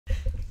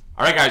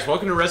All right, guys,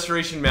 welcome to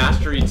Restoration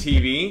Mastery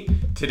TV.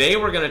 Today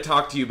we're going to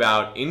talk to you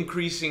about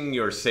increasing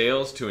your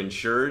sales to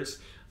insureds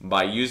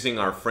by using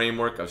our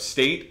framework of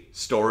state,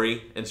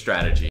 story, and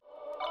strategy.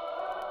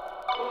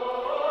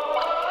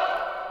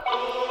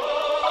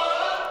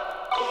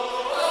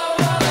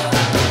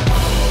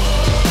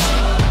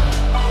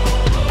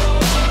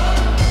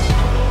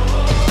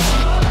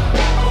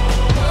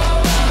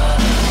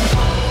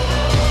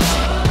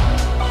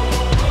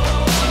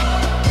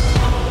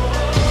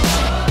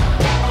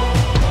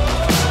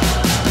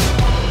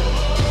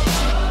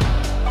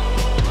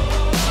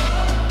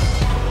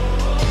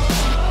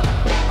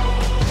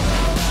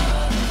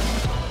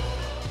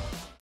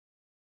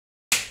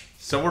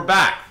 So we're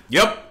back.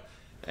 Yep.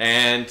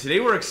 And today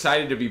we're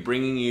excited to be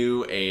bringing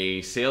you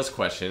a sales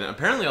question.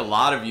 Apparently a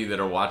lot of you that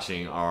are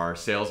watching are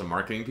sales and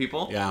marketing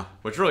people. Yeah.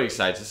 Which really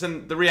excites us.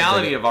 And the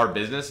reality of our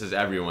business is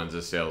everyone's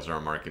a sales or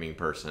a marketing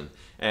person.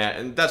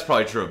 And that's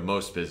probably true of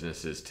most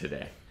businesses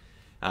today.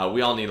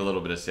 We all need a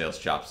little bit of sales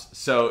chops.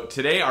 So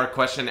today our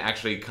question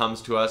actually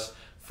comes to us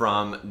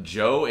from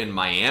Joe in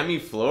Miami,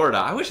 Florida.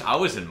 I wish I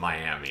was in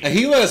Miami. And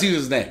he let us use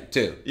his name,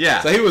 too.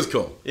 Yeah. So he was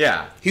cool.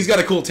 Yeah. He's got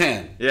a cool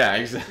tan. Yeah,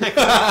 exactly.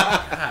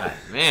 God,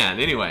 man,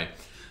 anyway.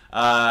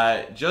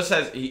 Joe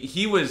says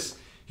he was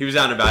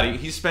out and about.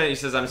 He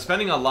says, I'm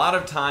spending a lot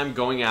of time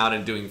going out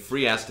and doing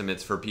free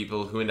estimates for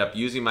people who end up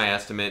using my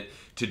estimate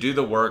to do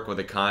the work with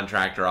a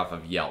contractor off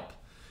of Yelp.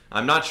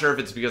 I'm not sure if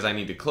it's because I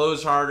need to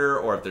close harder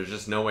or if there's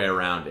just no way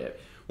around it.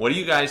 What do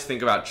you guys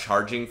think about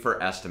charging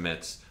for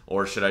estimates?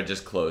 Or should I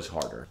just close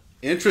harder?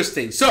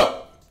 Interesting.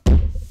 So,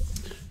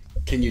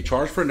 can you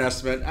charge for an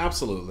estimate?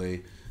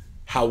 Absolutely.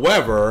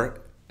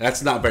 However,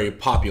 that's not very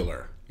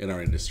popular in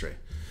our industry.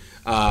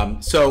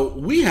 So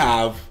we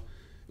have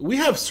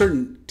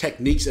certain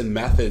techniques and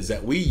methods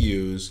that we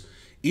use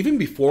even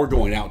before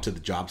going out to the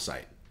job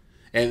site.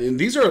 And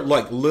these are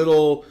like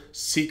little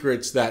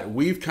secrets that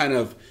we've kind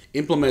of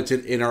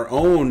implemented in our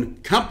own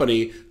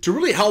company to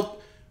really help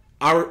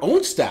our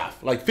own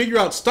staff, like figure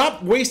out,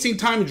 stop wasting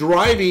time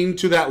driving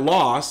to that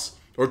loss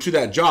or to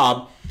that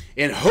job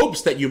in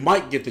hopes that you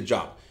might get the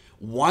job.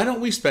 Why don't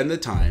we spend the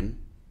time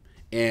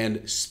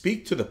and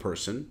speak to the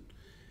person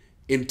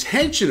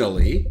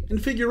intentionally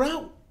and figure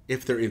out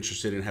if they're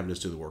interested in having us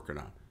do the work or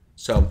not?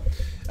 So,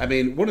 I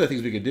mean, one of the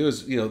things we could do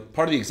is,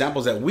 part of the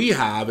examples that we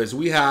have is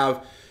we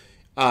have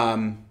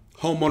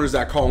homeowners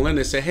that call in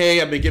and say, hey,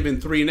 I've been given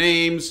 3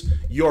 names,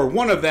 you're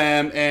one of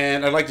them,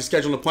 and I'd like to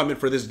schedule an appointment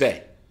for this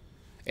day.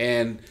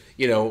 And,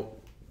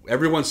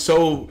 everyone's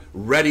so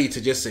ready to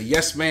just say,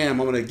 yes,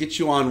 ma'am, I'm going to get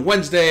you on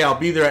Wednesday. I'll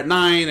be there at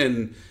 9,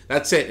 and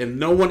that's it. And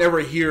no one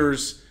ever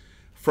hears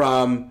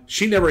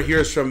she never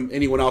hears from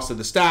anyone else in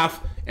the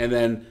staff. And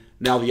then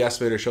now the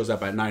estimator shows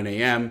up at 9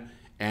 a.m.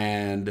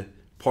 And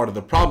part of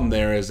the problem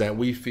there is that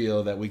we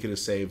feel that we could have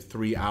saved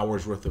 3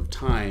 hours worth of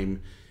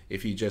time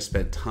if you just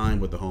spent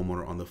time with the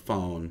homeowner on the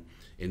phone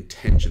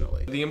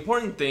intentionally. The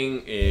important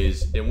thing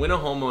is, and when a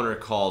homeowner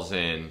calls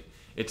in,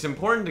 it's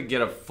important to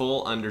get a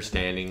full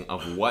understanding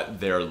of what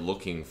they're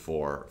looking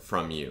for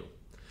from you.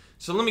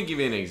 So let me give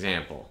you an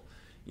example.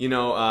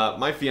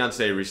 My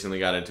fiance recently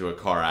got into a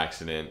car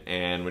accident,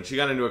 and when she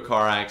got into a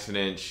car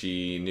accident,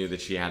 she knew that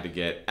she had to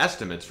get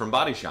estimates from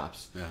body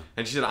shops. Yeah.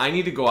 And she said, I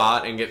need to go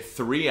out and get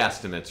 3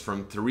 estimates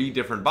from 3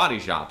 different body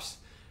shops.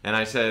 And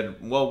I said,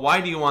 well,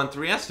 why do you want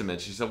 3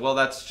 estimates? She said, well,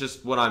 that's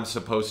just what I'm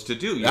supposed to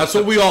do. That's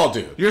what we all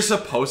do. You're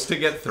supposed to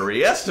get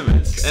 3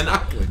 estimates.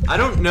 Exactly. And I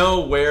don't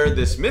know where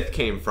this myth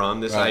came from,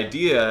 this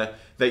idea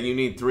that you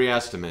need 3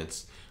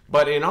 estimates.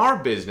 But in our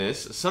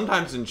business,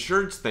 sometimes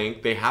insureds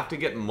think they have to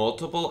get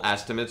multiple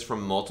estimates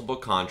from multiple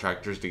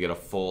contractors to get a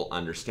full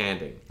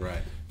understanding.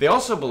 Right. They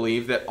also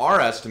believe that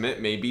our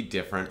estimate may be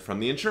different from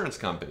the insurance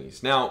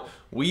companies. Now,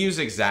 we use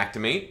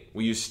Xactimate,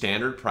 we use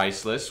standard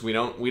price lists, we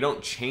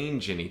don't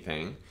change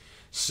anything.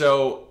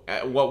 So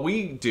what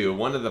we do,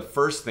 one of the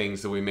first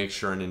things that we make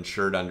sure an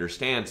insured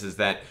understands is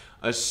that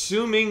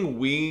assuming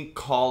we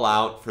call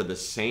out for the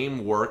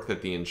same work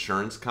that the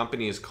insurance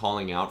company is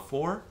calling out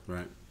for,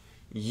 right,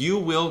 you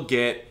will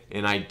get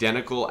an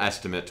identical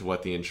estimate to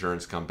what the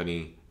insurance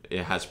company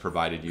has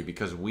provided you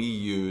because we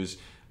use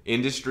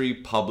industry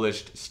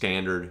published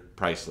standard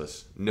price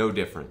lists. No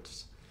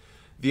difference.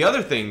 The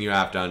other thing you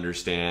have to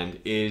understand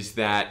is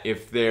that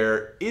if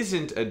there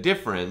isn't a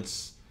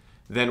difference,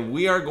 then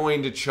we are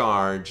going to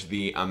charge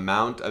the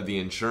amount of the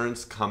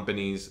insurance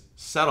company's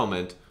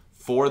settlement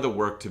for the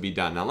work to be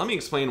done. Now let me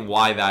explain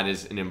why that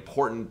is an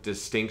important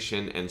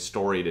distinction and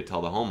story to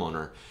tell the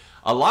homeowner.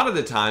 A lot of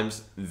the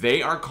times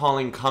they are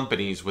calling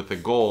companies with the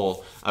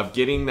goal of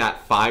getting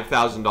that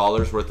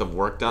 $5,000 worth of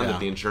work done that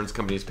the insurance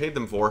company has paid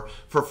them for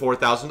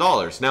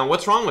 $4,000. Now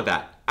what's wrong with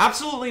that?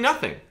 Absolutely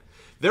nothing.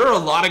 There are a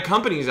lot of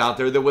companies out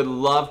there that would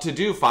love to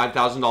do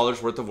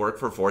 $5,000 worth of work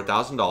for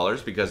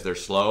 $4,000 because they're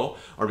slow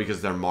or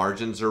because their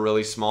margins are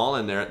really small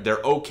and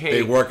they're okay.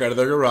 They work out of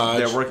their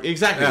garage.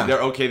 Exactly. Yeah.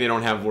 They're okay. They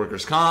don't have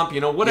workers' comp,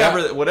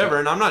 whatever.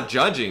 And I'm not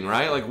judging,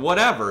 right? Like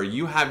whatever.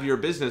 You have your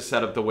business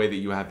set up the way that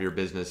you have your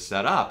business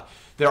set up.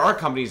 There are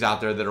companies out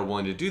there that are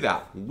willing to do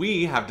that.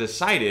 We have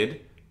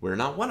decided We're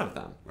not one of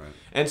them. Right.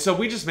 And so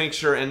we just make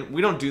sure, and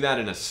we don't do that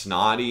in a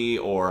snotty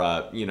or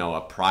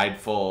a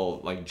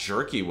prideful, like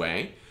jerky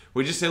way.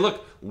 We just say,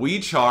 look,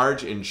 we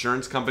charge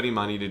insurance company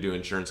money to do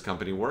insurance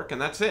company work,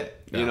 and that's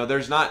it. Yeah.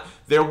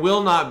 There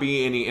will not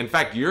be any, in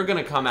fact, you're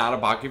going to come out of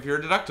pocket for your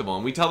deductible.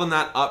 And we tell them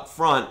that up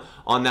front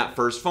on that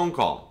first phone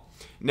call.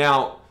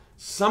 Now,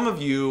 some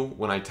of you,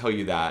 when I tell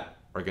you that,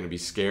 are going to be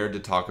scared to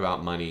talk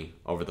about money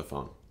over the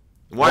phone.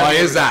 Why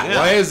is that? Yeah.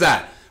 Why is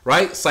that?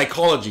 Right?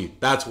 Psychology.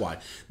 That's why.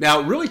 Now,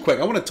 really quick,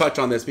 I want to touch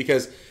on this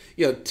because,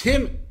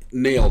 Tim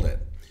nailed it.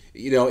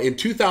 In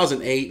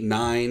 2008,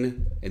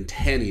 9, and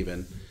 10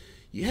 even,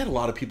 you had a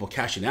lot of people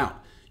cashing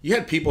out. You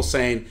had people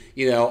saying,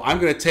 I'm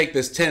going to take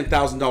this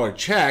 $10,000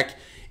 check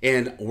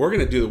and we're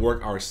going to do the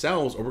work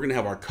ourselves, or we're going to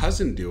have our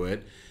cousin do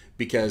it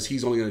because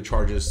he's only going to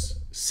charge us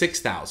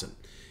 $6,000.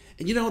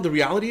 And the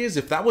reality is,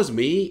 if that was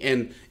me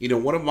and,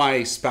 one of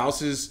my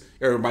spouses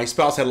or my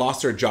spouse had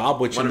lost their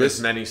job, which one of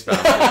his many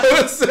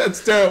spouses.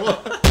 That's terrible.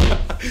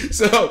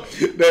 So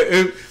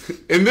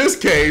in this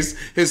case,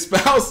 his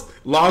spouse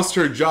lost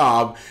her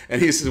job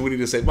and he says, we need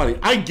to save money.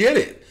 I get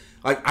it.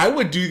 Like, I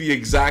would do the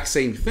exact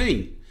same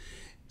thing.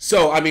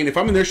 So, if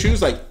I'm in their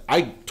shoes,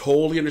 I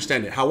totally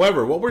understand it.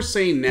 However, what we're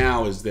saying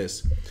now is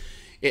this,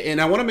 and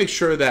I want to make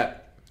sure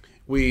that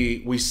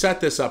we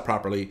set this up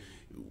properly.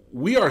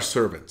 We are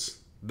servants.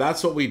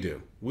 That's what we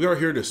do. We are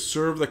here to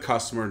serve the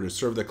customer and to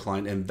serve the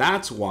client, and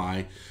that's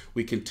why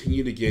we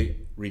continue to get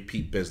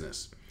repeat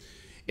business.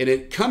 And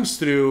it comes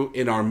through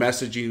in our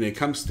messaging, and it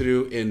comes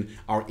through in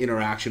our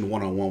interaction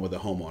one-on-one with the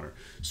homeowner.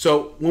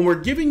 So when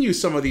we're giving you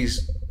some of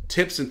these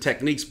tips and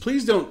techniques,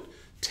 please don't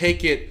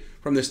take it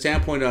from the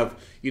standpoint of,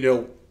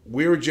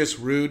 we're just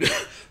rude.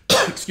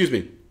 Excuse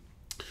me.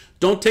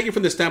 Don't take it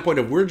from the standpoint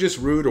of we're just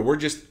rude or we're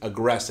just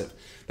aggressive.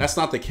 That's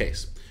not the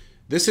case.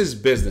 This is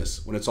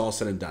business when it's all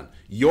said and done.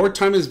 Your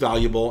time is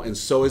valuable, and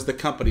so is the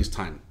company's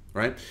time,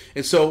 right?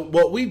 And so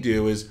what we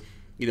do is,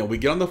 we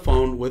get on the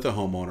phone with a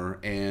homeowner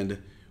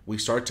and we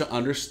start to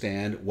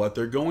understand what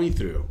they're going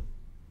through.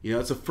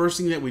 It's the first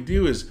thing that we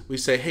do is we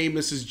say, hey,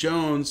 Mrs.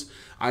 Jones,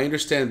 I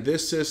understand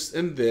this,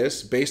 and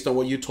this based on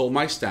what you told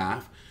my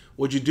staff.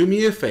 Would you do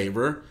me a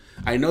favor?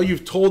 I know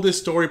you've told this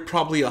story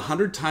probably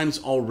 100 times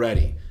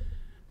already,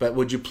 but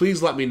would you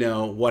please let me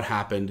know what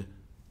happened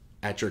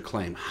at your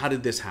claim? How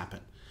did this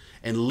happen?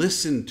 And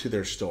listen to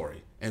their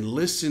story and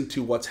listen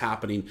to what's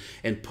happening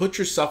and put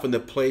yourself in the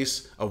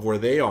place of where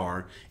they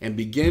are and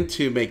begin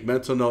to make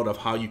mental note of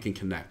how you can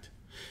connect.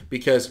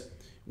 Because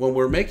when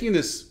we're making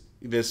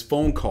this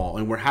phone call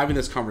and we're having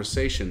this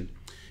conversation,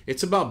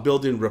 it's about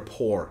building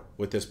rapport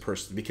with this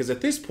person, because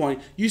at this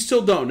point you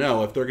still don't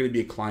know if they're going to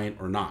be a client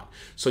or not.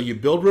 So you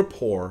build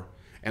rapport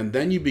and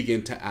then you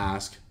begin to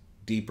ask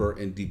deeper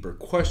and deeper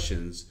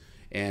questions.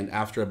 And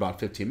after about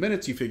 15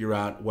 minutes, you figure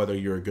out whether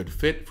you're a good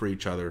fit for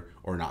each other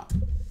or not.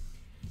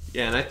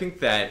 Yeah, and I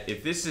think that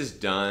if this is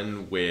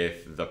done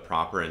with the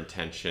proper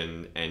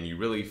intention and you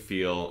really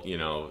feel,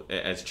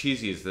 as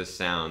cheesy as this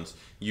sounds,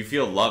 you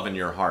feel love in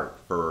your heart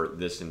for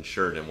this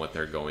insured and what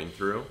they're going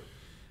through,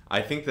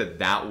 I think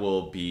that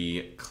will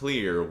be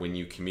clear when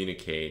you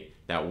communicate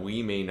that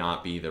we may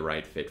not be the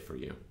right fit for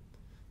you.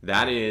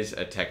 That is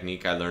a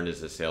technique I learned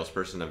as a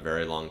salesperson a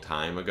very long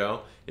time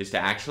ago, is to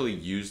actually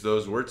use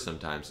those words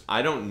sometimes.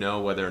 I don't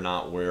know whether or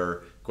not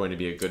we're going to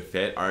be a good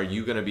fit. Are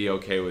you going to be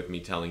okay with me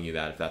telling you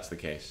that if that's the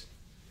case?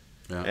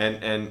 Yeah.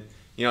 And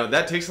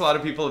that takes a lot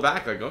of people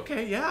aback. Like,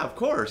 okay, yeah, of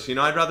course.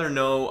 I'd rather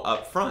know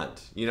up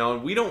front. We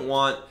don't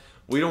want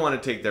to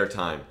take their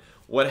time.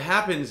 What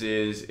happens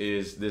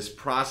is this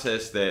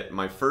process that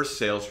my first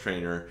sales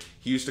trainer,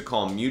 he used to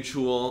call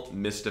mutual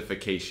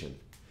mystification.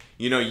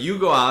 You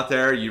go out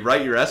there, you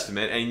write your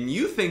estimate, and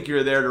you think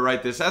you're there to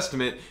write this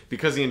estimate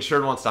because the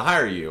insured wants to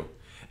hire you.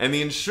 And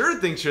the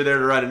insured thinks you're there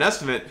to write an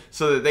estimate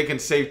so that they can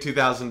save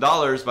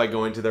 $2,000 by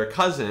going to their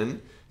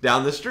cousin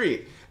down the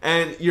street.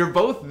 And you're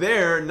both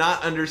there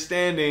not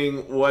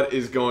understanding what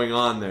is going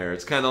on there.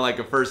 It's kind of like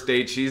a first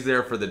date. She's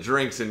there for the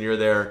drinks and you're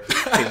there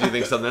because you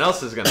think something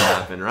else is going to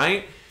happen,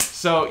 right?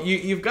 So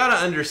you've got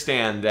to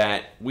understand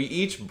that we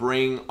each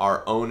bring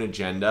our own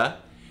agenda.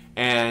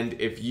 And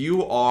if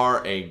you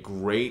are a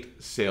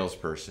great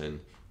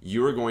salesperson,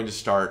 you are going to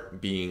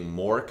start being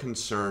more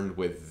concerned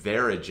with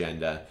their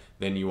agenda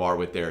than you are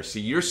with theirs.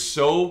 See, you're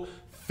so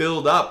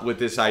filled up with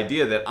this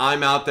idea that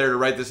I'm out there to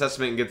write this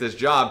estimate and get this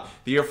job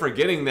that you're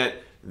forgetting that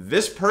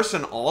this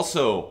person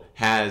also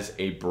has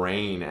a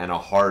brain and a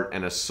heart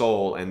and a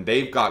soul, and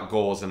they've got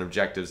goals and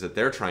objectives that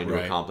they're trying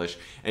to accomplish.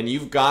 And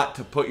you've got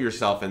to put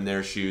yourself in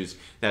their shoes.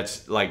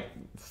 That's like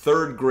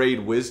third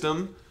grade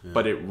wisdom. Yeah.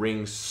 But it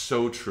rings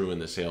so true in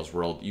the sales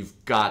world. You've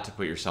got to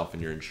put yourself in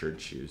your insured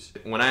shoes.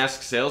 When I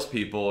ask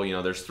salespeople,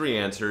 there's 3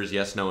 answers,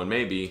 yes, no, and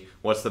maybe.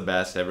 What's the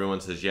best?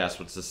 Everyone says yes.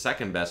 What's the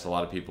second best? A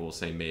lot of people will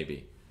say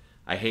maybe.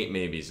 I hate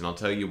maybes, and I'll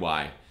tell you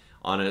why.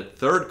 On a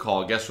third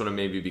call, guess what a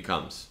maybe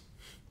becomes?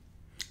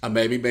 A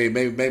maybe.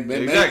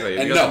 Exactly.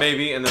 It becomes a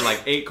maybe, and then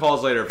like 8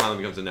 calls later, it finally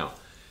becomes a no.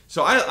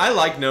 So I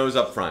like no's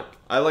up front.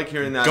 I like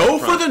hearing that. Go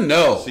for the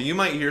no. So you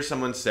might hear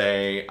someone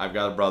say, I've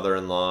got a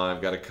brother-in-law,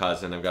 I've got a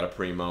cousin, I've got a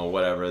primo,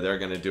 whatever. They're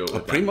going to do it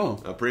with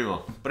primo. A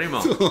primo.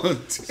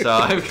 So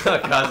I've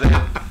got a cousin.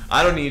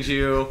 I don't need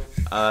you.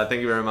 Thank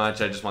you very much.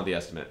 I just want the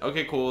estimate.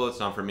 Okay, cool. It's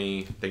not for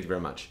me. Thank you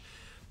very much.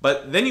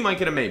 But then you might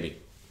get a maybe.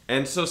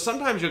 And so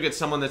sometimes you'll get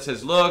someone that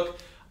says, look,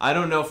 I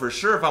don't know for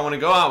sure if I want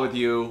to go out with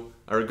you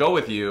or go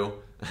with you.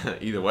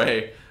 Either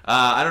way.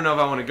 I don't know if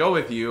I want to go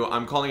with you.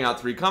 I'm calling out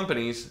 3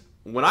 companies.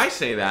 When I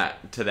say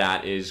that to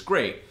that is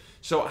great.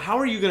 So how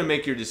are you going to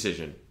make your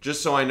decision?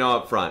 Just so I know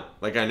up front.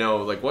 Like I know,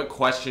 like what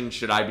question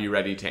should I be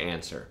ready to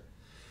answer?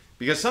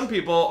 Because some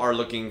people are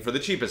looking for the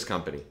cheapest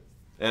company.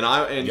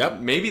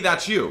 And maybe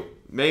that's you.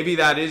 Maybe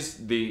that is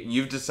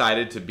you've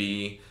decided to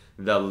be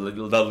the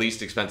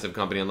least expensive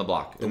company on the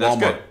block. And that's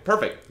good.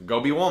 Perfect. Go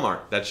be Walmart.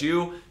 That's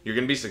you. You're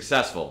going to be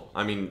successful.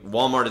 I mean,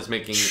 Walmart is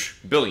making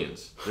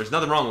billions. There's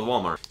nothing wrong with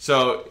Walmart.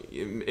 So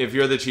if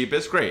you're the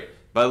cheapest, great.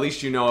 But at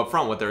least you know up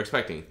front what they're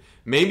expecting.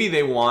 Maybe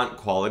they want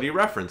quality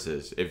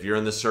references. If you're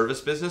in the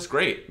service business,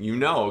 great. You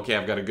know, okay,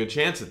 I've got a good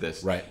chance at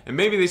this. Right. And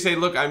maybe they say,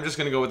 look, I'm just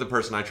going to go with the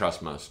person I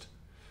trust most.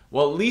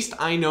 Well, at least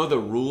I know the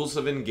rules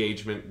of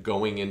engagement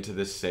going into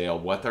this sale,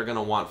 what they're going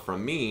to want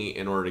from me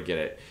in order to get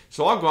it.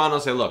 So I'll go out and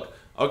I'll say, look,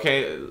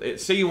 okay,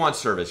 say you want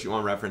service, you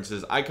want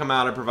references. I come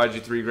out, I provide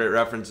you 3 great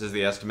references.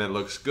 The estimate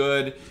looks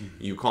good.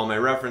 You call my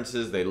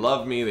references. They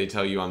love me. They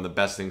tell you I'm the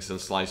best thing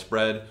since sliced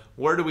bread.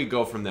 Where do we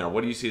go from there?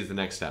 What do you see as the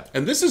next step?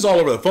 And this is all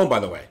over the phone, by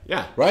the way.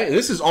 Yeah. Right?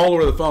 This is all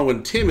over the phone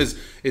when Tim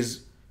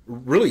is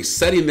really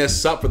setting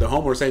this up for the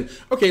homeowner, saying,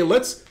 okay,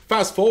 let's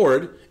fast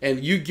forward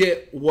and you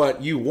get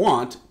what you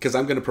want because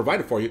I'm going to provide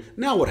it for you.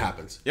 Now what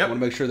happens? Yep. I want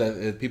to make sure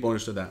that people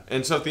understood that.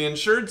 And so if the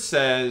insured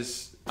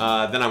says,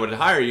 then I would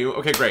hire you,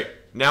 okay, great.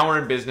 Now we're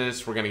in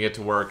business. We're going to get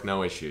to work.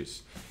 No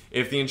issues.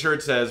 If the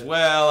insured says,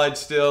 well, I'd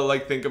still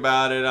think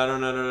about it. I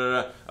don't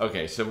know.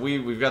 Okay, so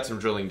we've got some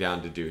drilling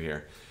down to do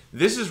here.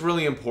 This is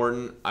really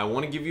important. I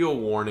want to give you a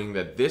warning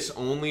that this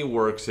only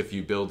works if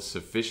you build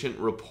sufficient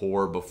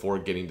rapport before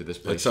getting to this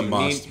place. It's a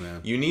must,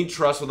 man. You need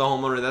trust with the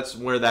homeowner. That's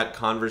where that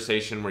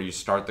conversation where you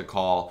start the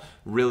call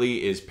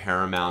really is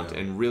paramount,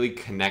 and really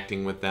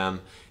connecting with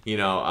them. You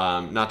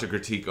know, not to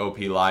critique OP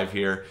Live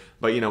here,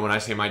 but when I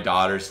say my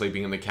daughter's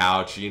sleeping on the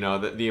couch,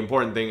 the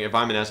important thing, if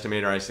I'm an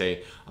estimator, I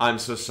say, I'm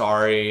so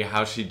sorry.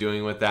 How's she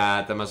doing with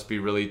that? That must be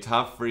really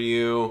tough for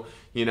you.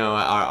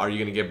 Are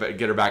you going to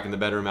get her back in the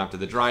bedroom after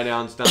the dry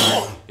down's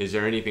done? Is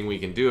there anything we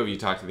can do? Have you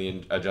talked to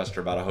the adjuster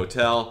about a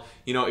hotel?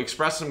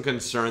 Express some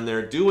concern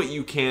there. Do what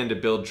you can to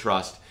build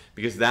trust,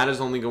 because that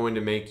is only going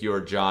to make your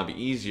job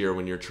easier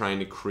when you're trying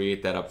to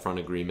create that upfront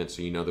agreement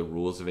so you know the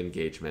rules of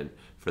engagement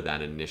for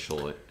that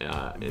initial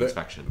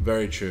inspection.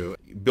 Very true.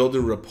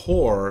 Building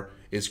rapport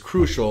is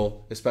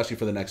crucial, especially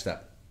for the next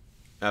step.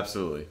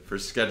 Absolutely. For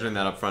scheduling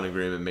that upfront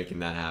agreement, making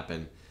that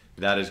happen.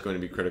 That is going to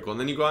be critical. And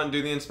then you go out and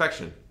do the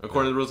inspection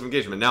according to the rules of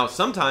engagement. Now,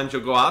 sometimes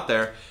you'll go out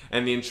there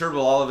and the insured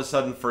will all of a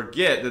sudden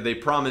forget that they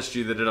promised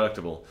you the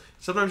deductible.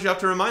 Sometimes you have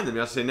to remind them.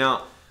 You have to say,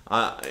 now,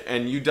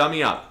 and you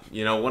dummy up.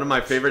 One of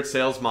my favorite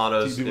sales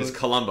mottos is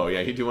Colombo. Yeah,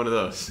 you do one of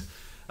those.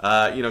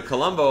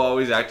 Colombo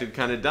always acted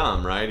kind of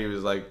dumb, right? He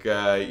was like,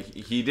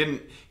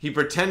 he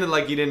pretended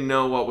like he didn't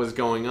know what was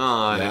going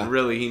on, and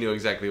really he knew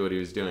exactly what he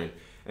was doing.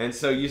 And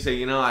so you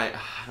say, I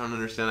don't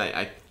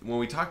understand. When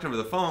we talked over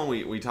the phone,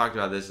 we talked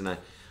about this, and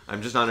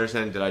I'm just not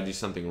understanding, did I do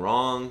something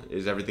wrong?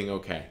 Is everything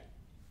okay?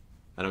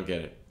 I don't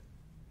get it.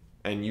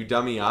 And you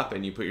dummy up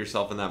and you put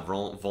yourself in that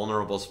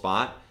vulnerable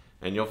spot,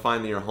 and you'll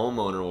find that your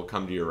homeowner will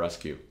come to your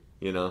rescue.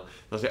 They'll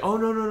say, oh,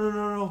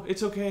 no,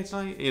 it's okay, it's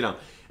not,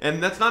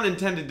 And that's not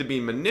intended to be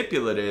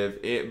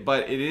manipulative,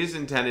 but it is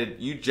intended,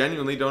 you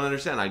genuinely don't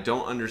understand. I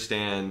don't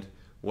understand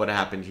what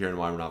happened here and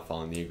why we're not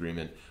following the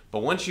agreement. But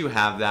once you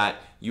have that,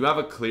 you have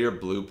a clear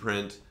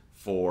blueprint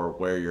for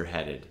where you're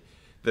headed.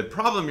 The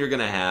problem you're going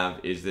to have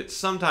is that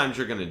sometimes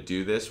you're going to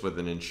do this with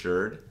an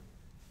insured,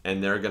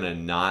 and they're going to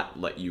not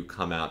let you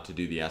come out to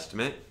do the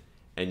estimate,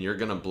 and you're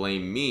going to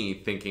blame me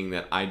thinking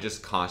that I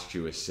just cost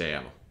you a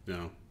sale.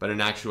 No. But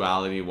in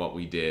actuality, what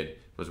we did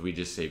was we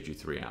just saved you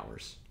 3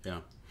 hours.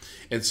 Yeah.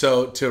 And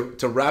so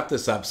to wrap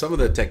this up, some of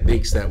the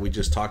techniques that we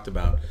just talked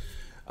about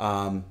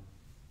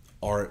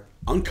are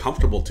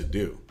uncomfortable to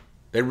do.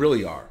 They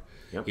really are.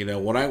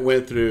 Yep. When I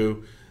went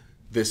through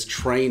this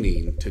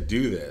training to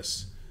do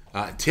this,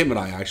 Tim and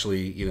I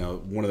actually,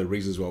 one of the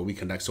reasons why we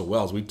connect so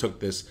well is we took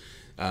this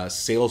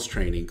sales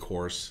training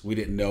course. We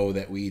didn't know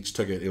that we each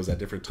took it. It was at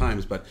different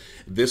times, but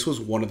this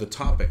was one of the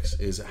topics,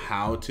 is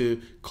how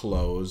to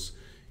close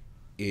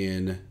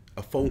in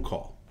a phone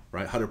call,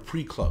 right? How to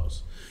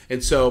pre-close.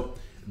 And so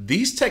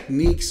these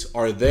techniques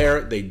are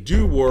there. They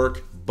do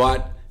work,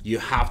 but you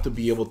have to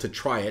be able to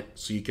try it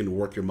so you can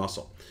work your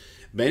muscle.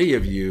 Many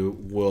of you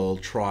will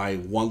try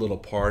one little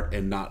part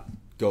and not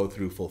go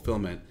through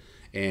fulfillment,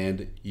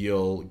 and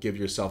you'll give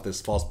yourself this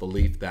false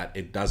belief that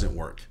it doesn't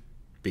work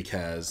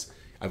because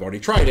I've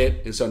already tried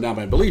it, and so now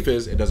my belief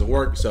is it doesn't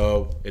work,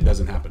 so it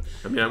doesn't happen.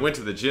 I mean, I went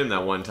to the gym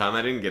that one time.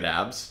 I didn't get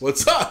abs.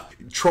 What's up?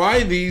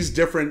 Try these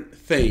different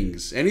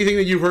things. Anything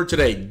that you've heard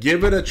today,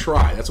 give it a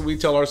try. That's what we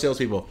tell our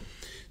salespeople.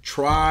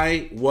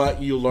 Try what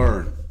you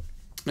learn.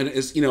 And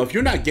it's, if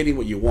you're not getting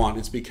what you want,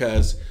 it's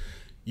because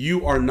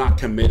you are not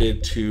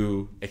committed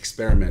to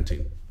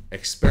experimenting.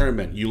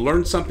 Experiment. You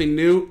learn something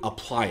new,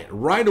 apply it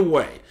right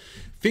away.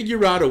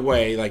 Figure out a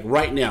way, like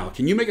right now.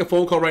 Can you make a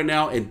phone call right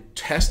now and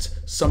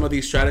test some of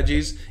these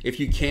strategies? If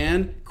you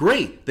can,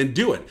 great, then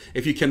do it.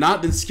 If you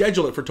cannot, then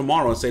schedule it for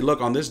tomorrow and say, look,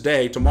 on this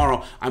day,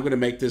 tomorrow, I'm going to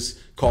make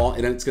this call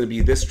and it's going to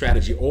be this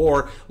strategy,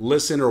 or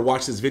listen or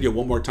watch this video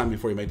one more time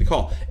before you make the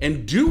call,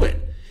 and do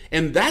it.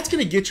 And that's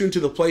going to get you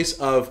into the place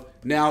of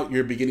now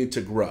you're beginning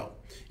to grow.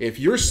 If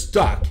you're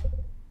stuck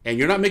and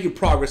you're not making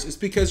progress, it's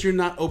because you're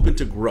not open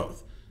to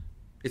growth.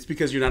 It's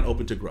because you're not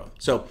open to growth.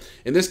 So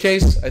in this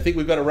case, I think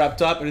we've got it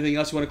wrapped up. Anything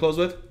else you want to close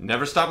with?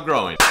 Never stop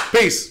growing.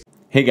 Peace.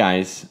 Hey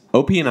guys,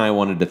 OP and I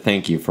wanted to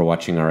thank you for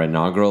watching our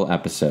inaugural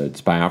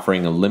episodes by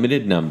offering a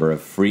limited number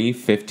of free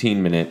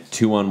 15-minute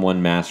 2-on-1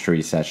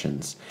 mastery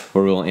sessions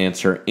where we'll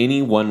answer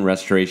any one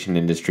restoration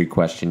industry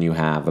question you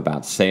have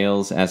about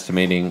sales,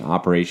 estimating,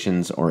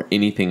 operations, or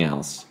anything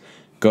else.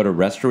 Go to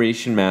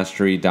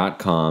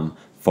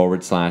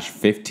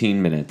restorationmastery.com/15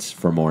 minutes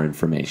for more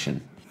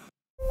information.